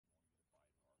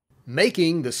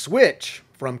Making the switch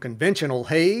from conventional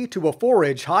hay to a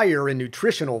forage higher in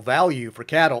nutritional value for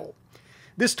cattle.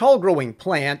 This tall-growing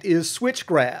plant is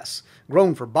switchgrass,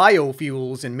 grown for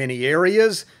biofuels in many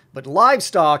areas, but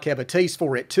livestock have a taste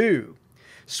for it too.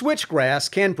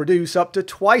 Switchgrass can produce up to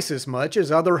twice as much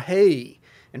as other hay,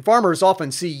 and farmers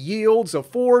often see yields of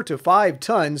 4 to 5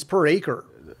 tons per acre.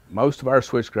 Most of our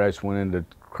switchgrass went into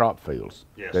crop fields.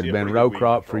 They've been row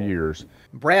crop for years.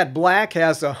 Brad Black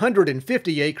has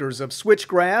 150 acres of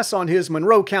switchgrass on his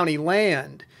Monroe County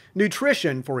land,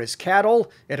 nutrition for his cattle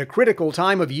at a critical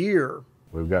time of year.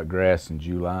 We've got grass in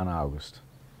July and August.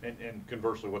 And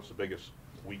conversely, what's the biggest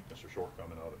weakness or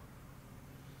shortcoming of it?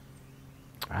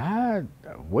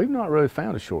 We've not really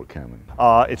found a shortcoming.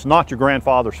 It's not your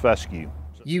grandfather's fescue.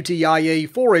 UTIA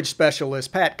forage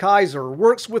specialist Pat Kaiser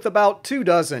works with about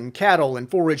 24 cattle and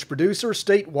forage producers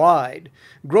statewide,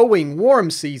 growing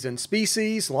warm season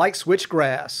species like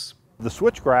switchgrass. The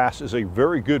switchgrass is a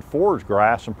very good forage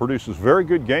grass and produces very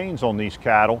good gains on these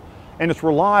cattle, and it's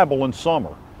reliable in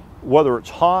summer. Whether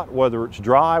it's hot, whether it's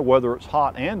dry, whether it's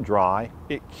hot and dry,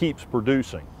 it keeps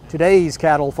producing. Today's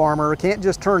cattle farmer can't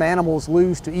just turn animals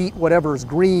loose to eat whatever's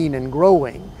green and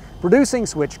growing. Producing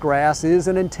switchgrass is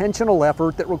an intentional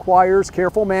effort that requires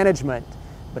careful management,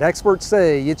 but experts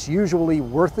say it's usually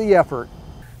worth the effort.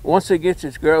 Once it gets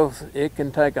its growth, it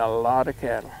can take a lot of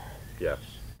cattle. Yes.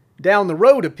 Down the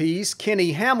road a piece,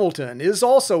 Kenny Hamilton is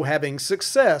also having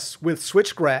success with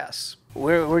switchgrass.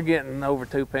 We're getting over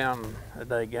 2 pounds a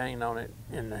day gain on it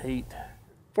in the heat.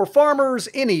 For farmers,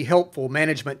 any helpful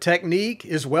management technique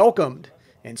is welcomed,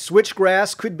 and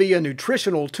switchgrass could be a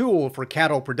nutritional tool for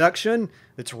cattle production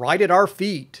that's right at our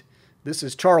feet. This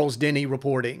is Charles Denny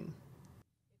reporting.